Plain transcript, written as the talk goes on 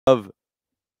of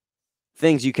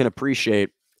things you can appreciate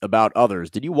about others.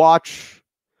 Did you watch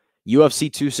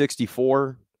UFC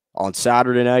 264 on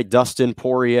Saturday night? Dustin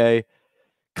Poirier,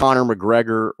 Conor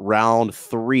McGregor, round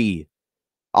 3.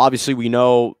 Obviously, we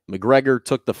know McGregor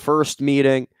took the first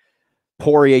meeting.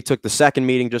 Poirier took the second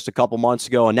meeting just a couple months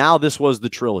ago. And now this was the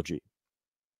trilogy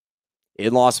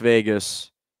in Las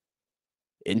Vegas,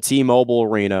 in T-Mobile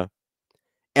Arena.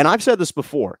 And I've said this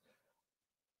before.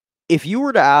 If you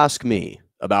were to ask me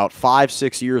about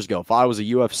 5-6 years ago, if I was a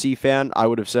UFC fan, I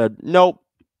would have said, nope,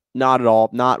 not at all.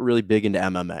 Not really big into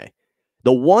MMA.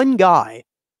 The one guy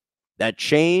that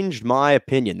changed my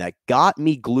opinion, that got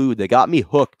me glued, that got me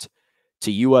hooked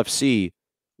to UFC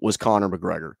was Conor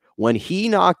McGregor. When he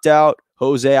knocked out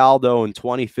Jose Aldo in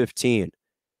 2015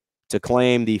 to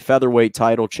claim the featherweight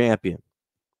title championship,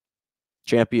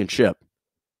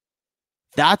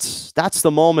 that's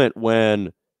the moment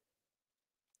when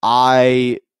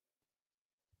I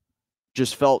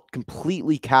just felt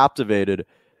completely captivated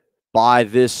by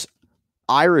this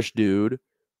Irish dude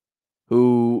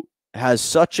who has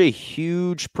such a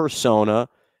huge persona.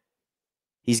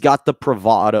 He's got the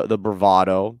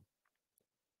bravado.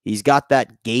 He's got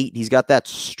that gait. He's got that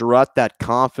strut, that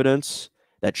confidence,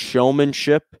 that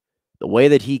showmanship, the way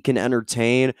that he can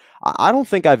entertain. I don't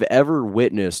think I've ever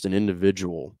witnessed an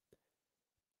individual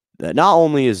that not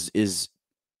only is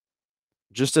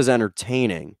just as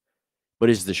entertaining, but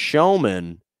is the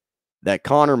showman that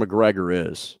Conor McGregor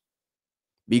is.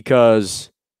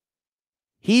 Because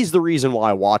he's the reason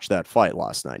why I watched that fight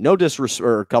last night.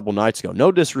 Or a couple nights ago.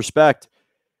 No disrespect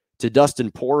to Dustin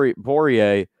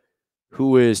Poirier,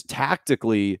 who is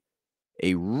tactically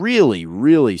a really,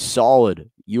 really solid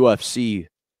UFC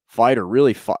fighter,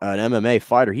 really an MMA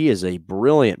fighter. He is a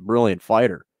brilliant, brilliant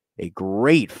fighter, a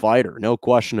great fighter, no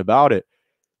question about it.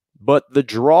 But the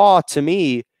draw to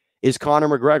me is Conor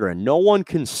McGregor, and no one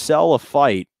can sell a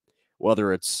fight,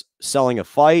 whether it's selling a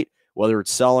fight, whether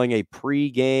it's selling a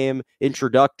pre-game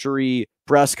introductory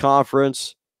press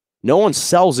conference. No one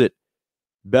sells it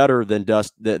better than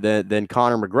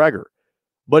Conor McGregor.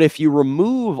 But if you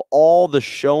remove all the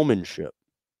showmanship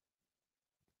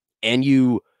and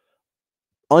you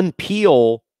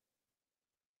unpeel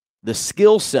the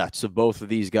skill sets of both of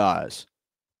these guys,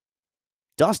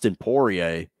 Dustin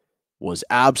Poirier was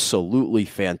absolutely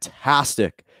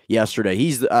fantastic yesterday.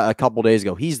 He's a couple days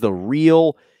ago. He's the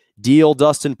real deal,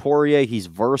 Dustin Poirier. He's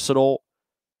versatile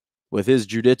with his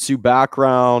jiu-jitsu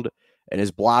background and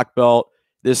his black belt.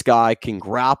 This guy can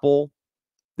grapple.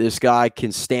 This guy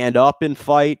can stand up and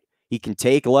fight. He can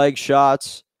take leg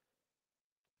shots.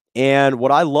 And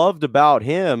what I loved about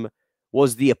him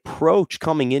was the approach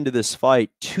coming into this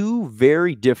fight. Two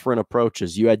very different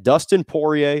approaches. You had Dustin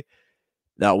Poirier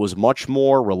that was much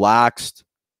more relaxed,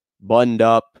 buttoned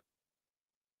up,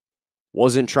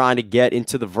 wasn't trying to get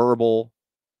into the verbal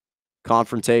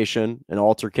confrontation and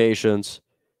altercations.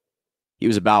 He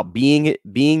was about being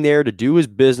there to do his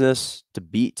business, to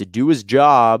do his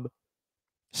job,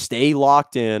 stay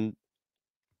locked in,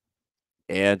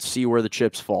 and see where the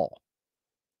chips fall.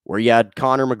 Where you had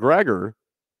Conor McGregor,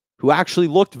 who actually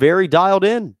looked very dialed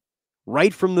in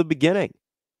right from the beginning.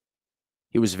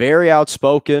 He was very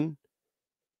outspoken.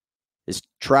 His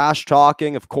trash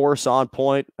talking, of course, on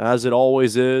point, as it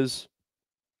always is.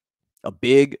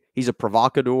 He's a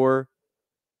provocateur,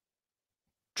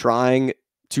 trying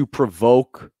to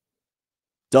provoke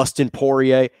Dustin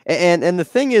Poirier. And the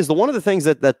thing is, one of the things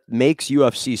that makes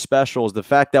UFC special is the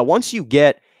fact that once you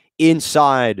get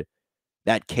inside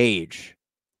that cage,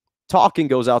 talking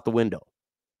goes out the window.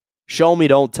 Show me,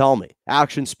 don't tell me.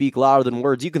 Actions speak louder than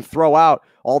words. You can throw out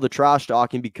all the trash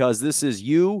talking because this is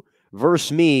you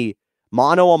versus me,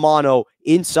 mano a mano,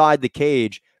 inside the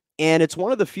cage. And it's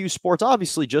one of the few sports,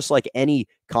 obviously, just like any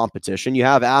competition, you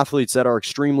have athletes that are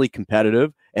extremely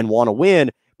competitive and want to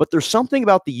win. But there's something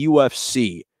about the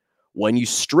UFC when you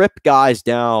strip guys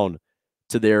down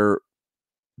to their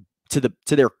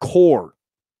core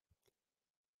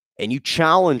and you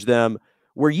challenge them,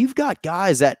 where you've got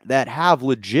guys that have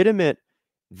legitimate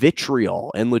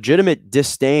vitriol and legitimate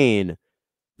disdain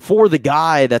for the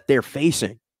guy that they're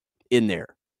facing in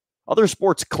there. Other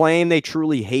sports claim they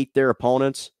truly hate their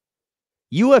opponents.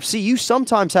 UFC, you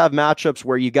sometimes have matchups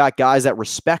where you got guys that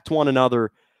respect one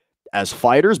another as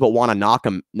fighters but want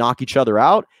to knock each other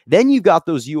out. Then you got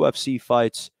those UFC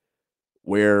fights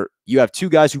where you have two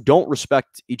guys who don't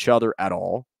respect each other at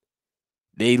all.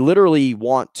 They literally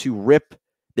want to rip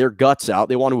their guts out.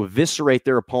 They want to eviscerate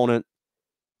their opponent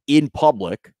in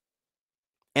public,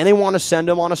 and they want to send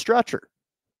them on a stretcher.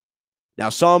 Now,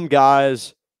 some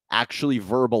guys actually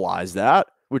verbalize that,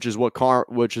 which is what Conor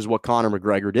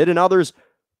McGregor did, and others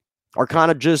are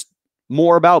kind of just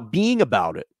more about being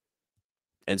about it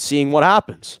and seeing what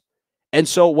happens. And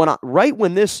so right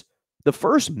when the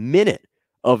first minute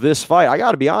of this fight, I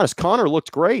got to be honest, Conor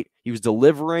looked great. He was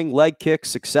delivering leg kicks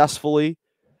successfully.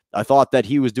 I thought that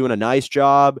he was doing a nice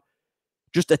job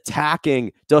just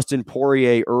attacking Dustin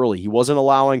Poirier early. He wasn't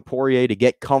allowing Poirier to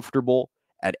get comfortable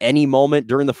at any moment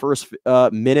during the first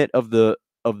minute of the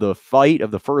fight,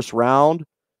 of the first round.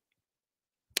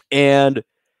 And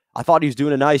I thought he was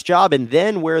doing a nice job. And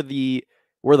then where the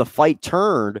fight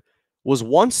turned was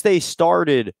once they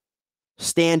started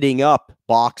standing up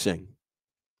boxing.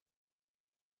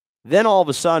 Then all of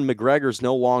a sudden, McGregor's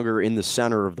no longer in the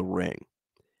center of the ring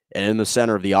and in the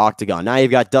center of the octagon. Now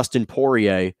you've got Dustin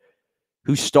Poirier,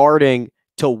 who's starting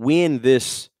to win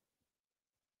this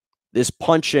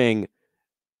punching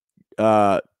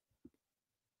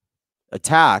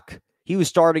attack. He was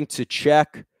starting to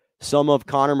check some of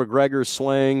Conor McGregor's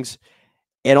swings,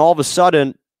 and all of a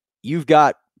sudden, you've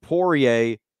got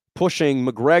Poirier pushing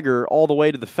McGregor all the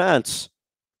way to the fence,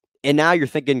 and now you're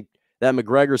thinking that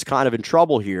McGregor's kind of in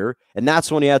trouble here, and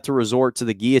that's when he had to resort to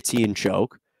the guillotine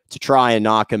choke to try and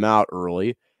knock him out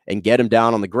early and get him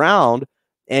down on the ground.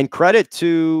 And credit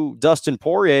to Dustin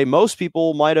Poirier, most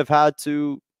people might have had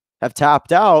to have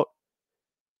tapped out,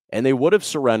 and they would have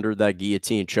surrendered that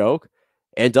guillotine choke.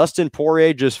 And Dustin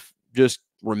Poirier just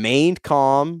remained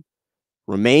calm,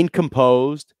 remained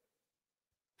composed,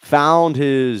 found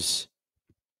his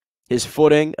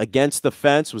footing against the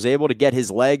fence, was able to get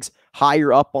his legs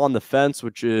higher up on the fence,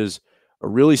 which is a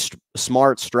really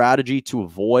smart strategy to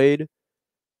avoid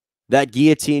that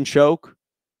guillotine choke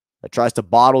that tries to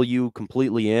bottle you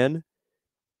completely in.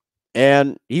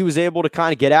 And he was able to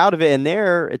kind of get out of it. And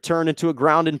there it turned into a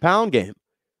ground and pound game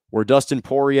where Dustin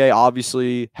Poirier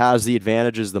obviously has the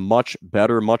advantage as the much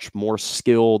better, much more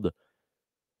skilled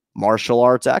martial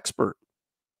arts expert.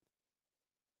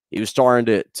 He was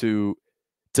starting to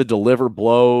deliver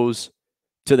blows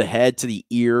to the head, to the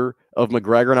ear of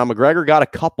McGregor. Now, McGregor got a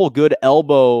couple good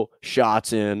elbow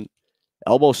strikes in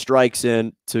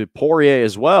to Poirier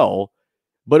as well.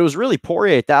 But it was really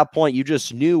Poirier at that point. You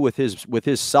just knew with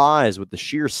his size, with the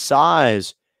sheer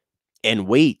size and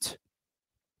weight,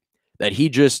 that he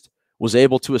just was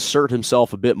able to assert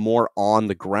himself a bit more on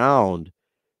the ground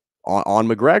on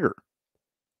McGregor.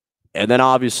 And then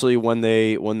obviously when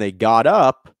they got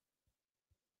up,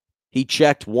 he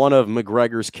checked one of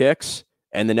McGregor's kicks,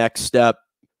 and the next step,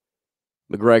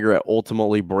 McGregor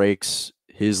ultimately breaks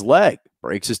his leg,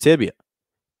 breaks his tibia.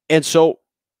 And so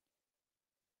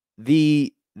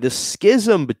the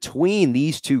schism between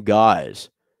these two guys,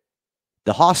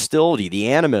 the hostility, the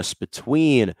animus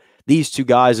between these two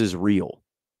guys is real.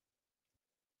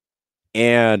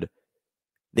 And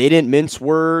they didn't mince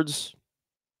words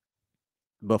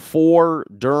before,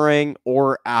 during,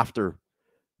 or after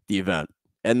the event.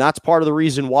 And that's part of the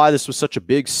reason why this was such a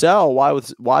big sell,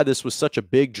 why this was such a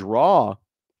big draw,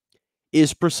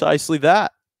 is precisely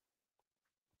that.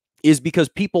 Is because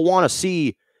people want to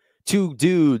see two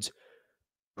dudes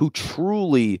who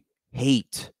truly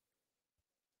hate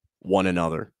one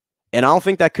another. And I don't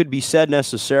think that could be said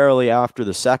necessarily after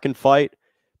the second fight,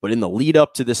 but in the lead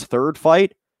up to this third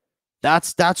fight,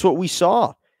 that's what we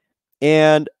saw.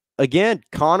 And again,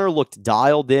 Conor looked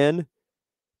dialed in.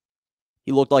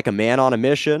 He looked like a man on a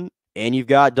mission. And you've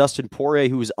got Dustin Poirier,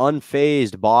 who's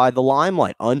unfazed by the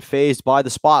limelight, unfazed by the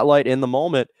spotlight in the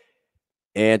moment,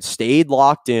 and stayed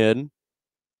locked in.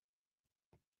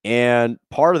 And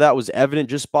part of that was evident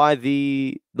just by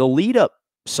the lead-up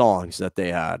songs that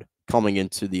they had coming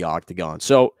into the octagon.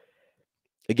 So,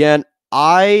 again,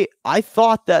 I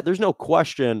thought that, there's no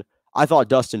question, I thought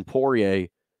Dustin Poirier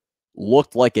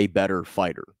looked like a better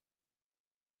fighter.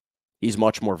 He's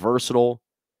much more versatile.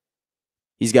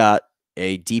 He's got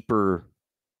a deeper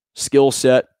skill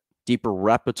set, deeper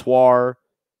repertoire.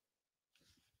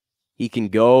 He can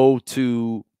go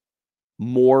to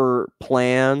more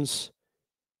plans.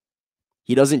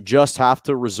 He doesn't just have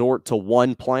to resort to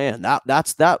one plan.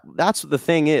 That's the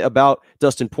thing about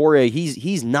Dustin Poirier.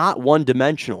 He's not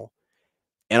one-dimensional.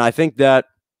 And I think that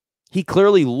he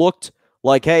clearly looked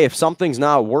like, hey, if something's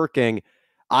not working,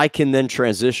 I can then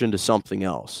transition to something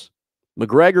else.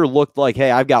 McGregor looked like,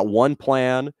 hey, I've got one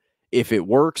plan. If it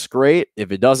works, great.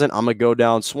 If it doesn't, I'm going to go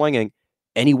down swinging.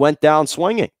 And he went down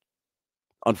swinging,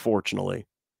 unfortunately,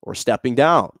 or stepping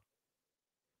down.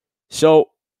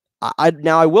 So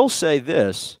I will say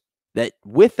this, that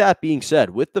with that being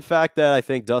said, with the fact that I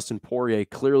think Dustin Poirier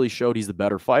clearly showed he's the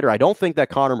better fighter, I don't think that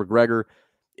Conor McGregor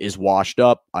is washed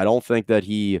up. I don't think that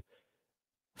he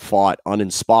fought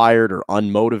uninspired or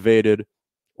unmotivated,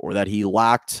 or that he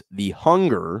lacked the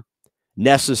hunger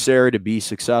necessary to be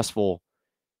successful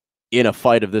in a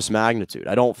fight of this magnitude.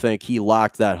 I don't think he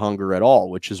lacked that hunger at all,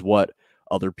 which is what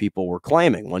other people were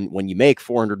claiming. When you make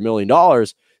 $400 million,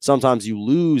 sometimes you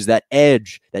lose that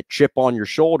edge, that chip on your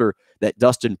shoulder that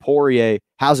Dustin Poirier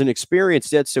hasn't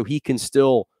experienced yet, so he can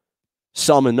still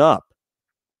summon up.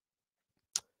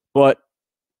 But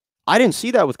I didn't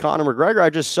see that with Conor McGregor. I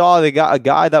just saw a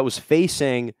guy that was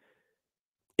facing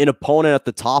an opponent at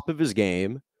the top of his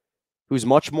game, who's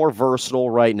much more versatile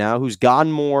right now, who's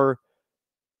gotten more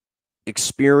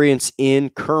experience in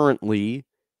currently.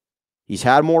 He's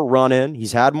had more run-in.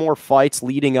 He's had more fights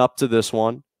leading up to this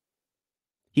one.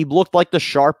 He looked like the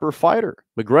sharper fighter.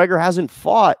 McGregor hasn't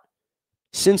fought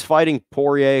since fighting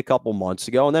Poirier a couple months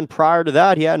ago. And then prior to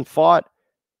that, he hadn't fought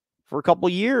for a couple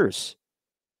years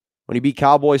when he beat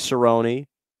Cowboy Cerrone.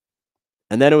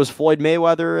 And then it was Floyd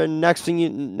Mayweather. And next thing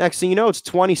you know, it's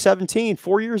 2017,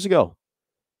 4 years ago.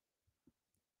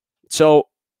 So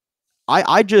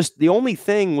I just, the only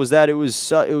thing was that it was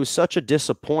such a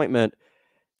disappointment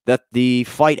that the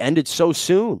fight ended so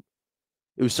soon.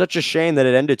 It was such a shame that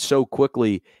it ended so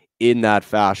quickly in that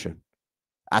fashion.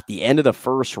 At the end of the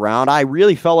first round, I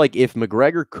really felt like if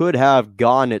McGregor could have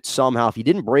gone it somehow, if he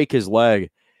didn't break his leg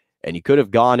and he could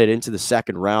have gone it into the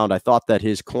second round, I thought that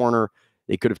his corner,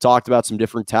 they could have talked about some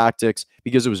different tactics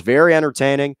because it was very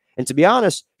entertaining. And to be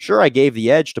honest, sure, I gave the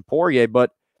edge to Poirier,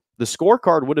 but the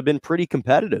scorecard would have been pretty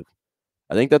competitive.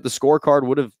 I think that the scorecard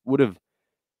would have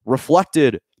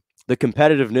reflected the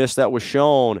competitiveness that was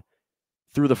shown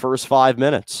through the first 5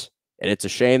 minutes. And it's a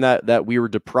shame that we were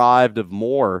deprived of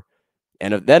more.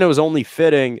 And then it was only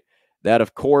fitting that,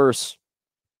 of course,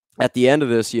 at the end of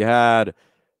this, you had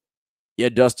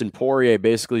Dustin Poirier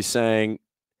basically saying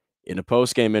in a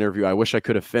post-game interview, I wish I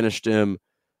could have finished him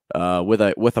with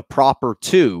a proper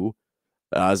 2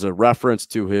 as a reference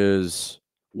to his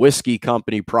whiskey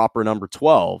company, Proper Number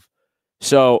 12.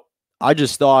 So I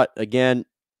just thought, again,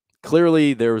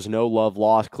 clearly there was no love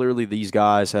lost. Clearly these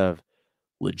guys have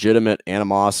legitimate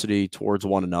animosity towards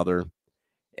one another.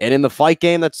 And in the fight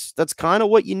game, that's kind of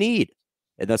what you need.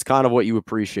 And that's kind of what you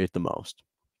appreciate the most.